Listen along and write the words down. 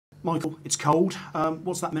Michael, it's cold.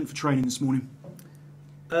 What's that meant for training this morning?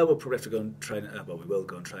 We'll probably have to go and train at, we will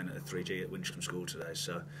go and train at a 3G at Winchcombe School today,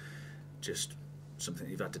 so just something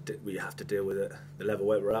we have to deal with at the level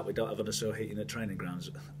where we're at. We don't have undersoil heating at training grounds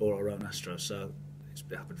or our own Astro, so it's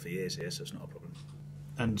happened for years here, so it's not a problem.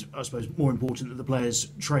 And I suppose more important that the players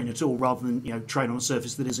train at all rather than train on a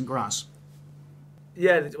surface that isn't grass.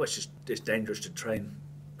 Yeah, well, it's dangerous to train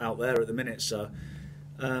out there at the minute, so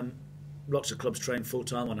lots of clubs train full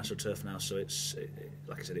time on AstroTurf now, so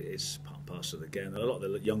like I said, it is part and parcel of the game. A lot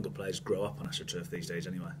of the younger players grow up on AstroTurf these days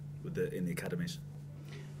anyway, in the academies.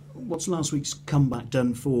 What's last week's comeback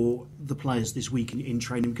done for the players this week in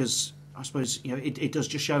training? Because I suppose it does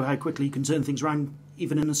just show how quickly you can turn things around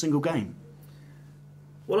even in a single game.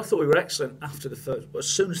 Well, I thought we were excellent after the first. Well, as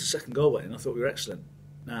soon as the second goal went in, I thought we were excellent.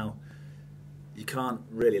 Now, you can't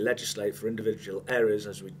really legislate for individual errors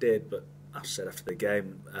as we did, but I said after the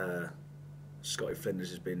game, Scotty Flinders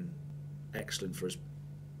has been excellent for us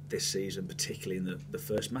this season, particularly in the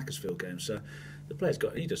first Macclesfield game. So the player's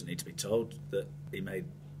he doesn't need to be told that he made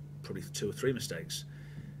probably 2 or 3 mistakes.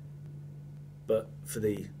 But for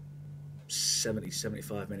the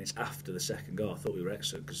 70-75 minutes after the second goal, I thought we were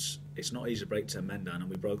excellent, because it's not easy to break 10 men down, and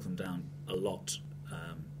we broke them down a lot.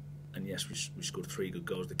 And yes, we scored 3 good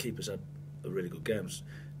goals. The keepers had a really good game.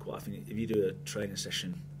 Quite often, if you do a training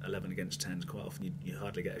session 11 against 10s, quite often you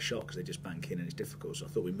hardly get a shot because they just bank in and it's difficult. So I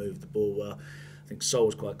thought we moved the ball well. I think Sol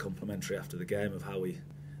was quite complimentary after the game of how we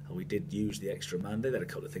did use the extra man. They had a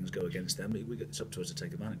couple of things go against them. It's up to us to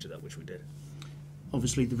take advantage of that, which we did.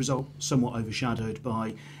 Obviously, the result somewhat overshadowed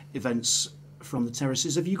by events from the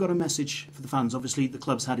terraces. Have you got a message for the fans? Obviously, the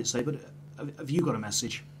club's had its say, but have you got a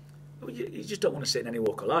message? Well, you just don't want to sit in any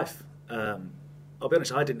walk of life. I'll be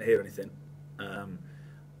honest, I didn't hear anything. And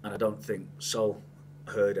I don't think Sol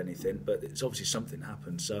heard anything, but it's obviously something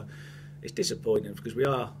happened. So it's disappointing, because we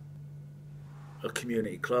are a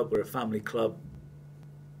community club, we're a family club.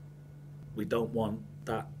 We don't want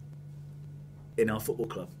that in our football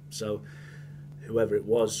club. So whoever it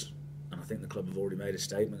was, and I think the club have already made a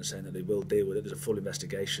statement saying that they will deal with it. There's a full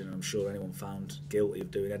investigation, and I'm sure anyone found guilty of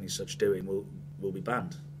doing any such doing will be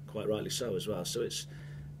banned, quite rightly so as well. So it's,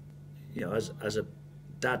 as a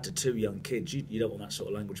dad to 2 young kids, you don't want that sort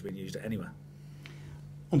of language being used anywhere.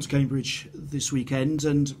 On to Cambridge this weekend,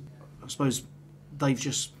 and I suppose they've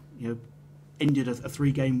just ended a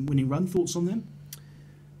 3-game winning run. Thoughts on them?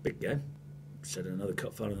 Big game. Said another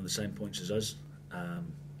cup final on the same points as us.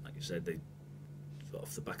 Like you said, they got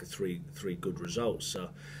off the back of three good results.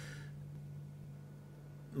 So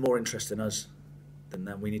more interest in us than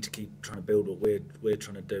them. We need to keep trying to build what we're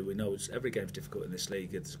trying to do. We know every game's difficult in this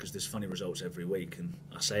league because there's funny results every week, and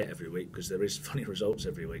I say it every week because there is funny results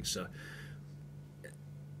every week. So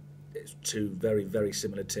it's 2 very, very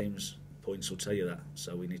similar teams. Points will tell you that.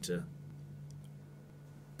 So we need to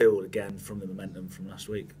build again from the momentum from last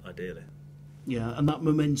week, ideally. Yeah, and that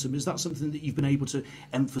momentum, is that something that you've been able to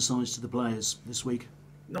emphasise to the players this week?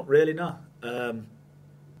 Not really, no.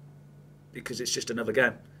 Because it's just another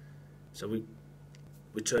game. So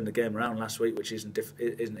we turned the game around last week, which isn't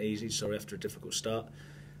easy. Sorry, after a difficult start.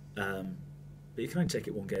 But you can only take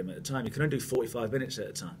it 1 game at a time. You can only do 45 minutes at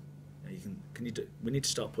a time. We need to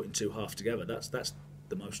start putting 2 halves together. That's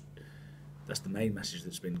the main message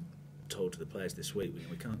that's been told to the players this week.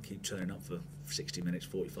 We can't keep turning up for 60 minutes,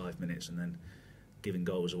 45 minutes, and then giving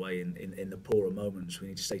goals away in the poorer moments. We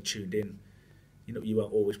need to stay tuned in. You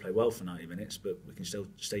won't always play well for 90 minutes, but we can still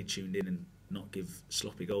stay tuned in and not give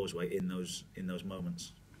sloppy goals away in those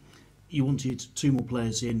moments. You wanted 2 more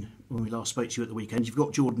players in when we last spoke to you at the weekend. You've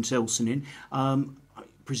got Jordan Tilson in.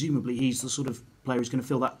 Presumably he's the sort of player who's going to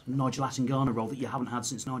fill that Nigel Attingana role that you haven't had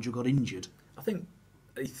since Nigel got injured. I think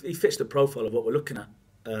he fits the profile of what we're looking at,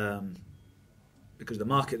 because the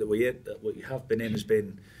market that we have been in has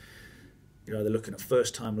been, they're looking at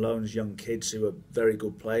first-time loans, young kids who are very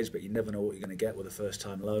good players, but you never know what you're going to get with a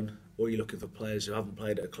first-time loan. Or you're looking for players who haven't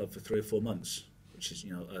played at a club for 3 or 4 months, which is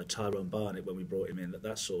Tyrone Barnett when we brought him in,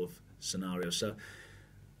 that sort of scenario. So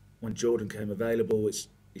when Jordan came available,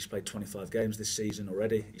 he's played 25 games this season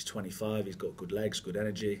already. He's 25. He's got good legs, good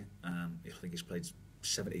energy. I think he's played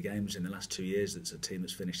 70 games in the last 2 years. That's a team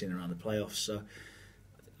that's finished in around the playoffs. So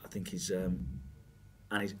I think he's a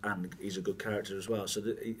good character as well. So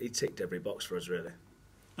he ticked every box for us, really.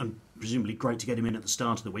 And presumably great to get him in at the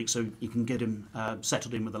start of the week, so you can get him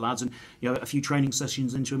settled in with the lads, and a few training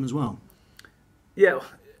sessions into him as well. Yeah,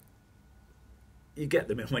 you get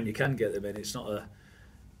them in when you can get them in. It's not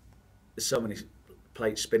there's so many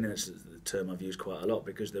plates spinning. It's the term I've used quite a lot,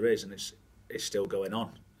 because there is, and it's still going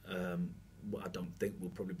on. I don't think we'll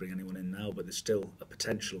probably bring anyone in now, but there's still a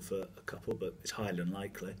potential for a couple, but it's highly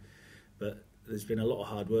unlikely. But there's been a lot of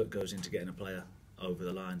hard work goes into getting a player over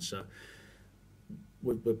the line, so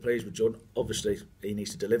we're pleased with Jordan. Obviously, he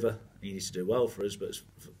needs to deliver, he needs to do well for us, but as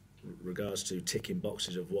regards to ticking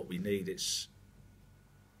boxes of what we need, he's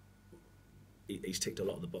ticked a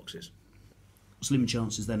lot of the boxes. Slim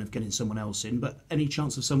chances then of getting someone else in, but any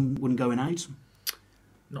chance of someone going out?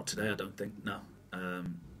 Not today, I don't think, no.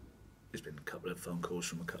 There's been a couple of phone calls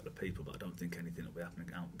from a couple of people, but I don't think anything will be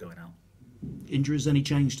happening going out. Injuries, any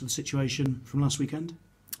change to the situation from last weekend?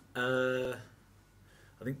 I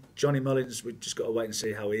think Johnny Mullins, we've just got to wait and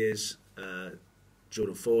see how he is.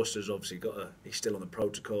 Jordan Forster's obviously he's still on the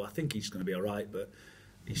protocol. I think he's going to be all right, but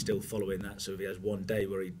he's still following that. So if he has one day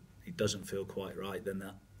where he doesn't feel quite right, then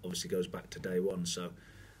that obviously goes back to day one. So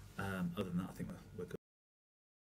other than that, I think we're good.